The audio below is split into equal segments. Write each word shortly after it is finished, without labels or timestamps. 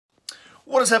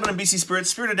What is happening, BC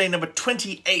Spirits? Spirit of Day number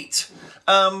 28.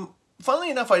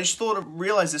 Funnily enough, I just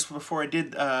realized this before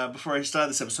I started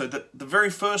this episode, that the very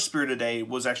first Spirit of Day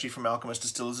was actually from Alchemist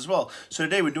Distillers as well. So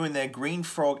today we're doing their Green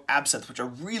Frog Absinthe, which I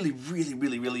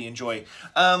really enjoy.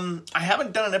 I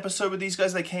haven't done an episode with these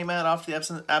guys. They came out after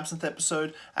the Absinthe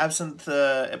episode. Absinthe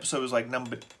episode was like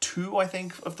number 2, I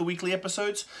think, of the weekly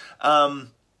episodes.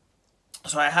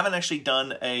 So I haven't actually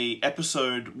done a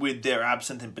episode with their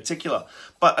Absinthe in particular,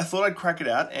 but I thought I'd crack it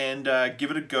out and give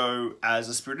it a go as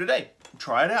a Spirit of Day.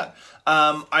 Try it out.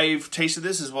 I've tasted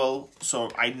this as well,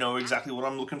 so I know exactly what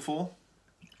I'm looking for.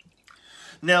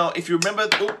 Now, if you remember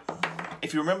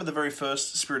the very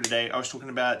first Spirit of Day, I was talking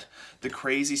about the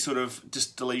crazy sort of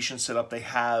distillation setup they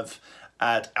have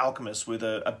at Alchemist with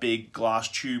a big glass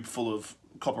tube full of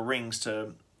copper rings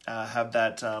to have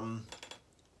that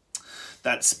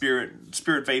that spirit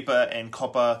vapor and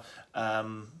copper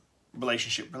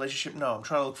relationship. No, I'm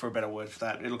trying to look for a better word for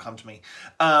that. It'll come to me.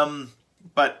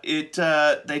 But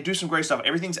they do some great stuff.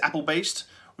 Everything's apple based,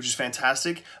 which is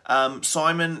fantastic.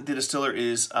 Simon, the distiller,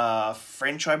 is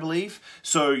French, I believe,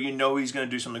 so you know he's going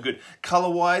to do something good. Color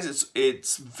wise,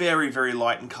 it's very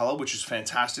light in color, which is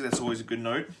fantastic. That's always a good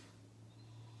note.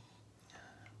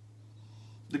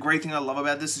 The great thing I love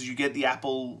about this is you get the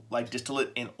apple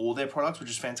distillate in all their products,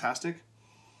 which is fantastic.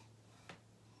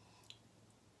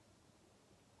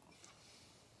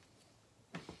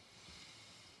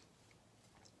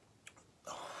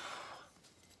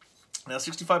 Now,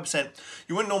 65%,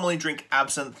 you wouldn't normally drink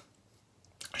absinthe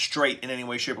straight in any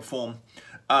way, shape, or form,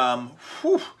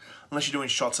 unless you're doing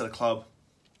shots at a club.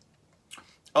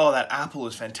 Oh, that apple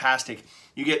is fantastic.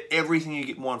 You get everything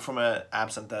you want from an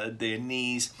absinthe, the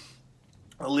anise,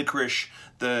 the licorice,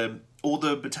 all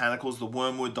the botanicals, the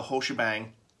wormwood, the whole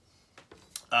shebang.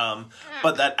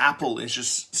 But that apple is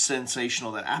just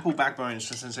sensational. That apple backbone is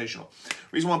just sensational. The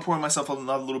reason why I'm pouring myself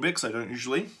another little bit, because I don't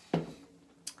usually,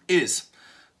 is...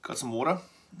 Got some water.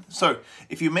 So,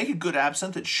 if you make a good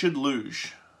absinthe, it should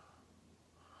luge.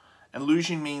 And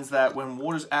luging means that when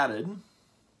water's added,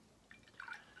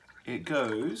 it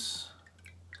goes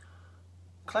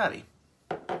cloudy.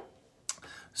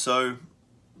 So,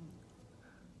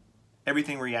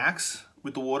 everything reacts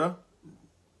with the water.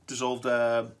 Dissolved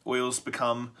oils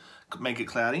make it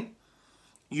cloudy.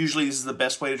 Usually this is the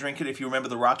best way to drink it. If you remember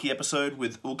the Raki episode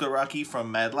with Ulka Raki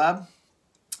from Mad Lab,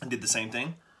 I did the same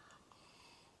thing.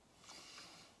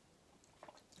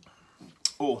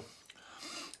 Oh,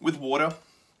 with water,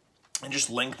 it just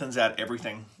lengthens out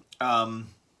everything.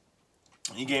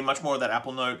 You gain much more of that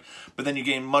apple note, but then you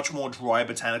gain much more dry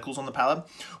botanicals on the palate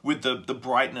with the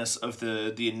brightness of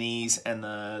the anise and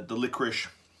the licorice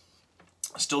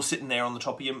still sitting there on the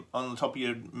top of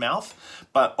your mouth,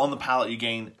 but on the palate you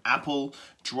gain apple,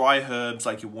 dry herbs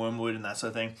like your wormwood and that sort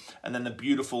of thing, and then the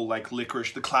beautiful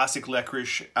licorice, the classic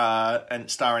licorice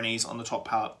and star anise on the top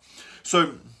palate.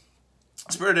 So.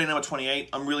 Spirit of Day number 28.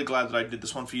 I'm really glad that I did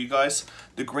this one for you guys.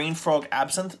 The Green Frog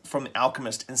Absinthe from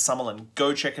Alchemist in Summerlin.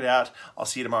 Go check it out. I'll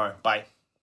see you tomorrow. Bye.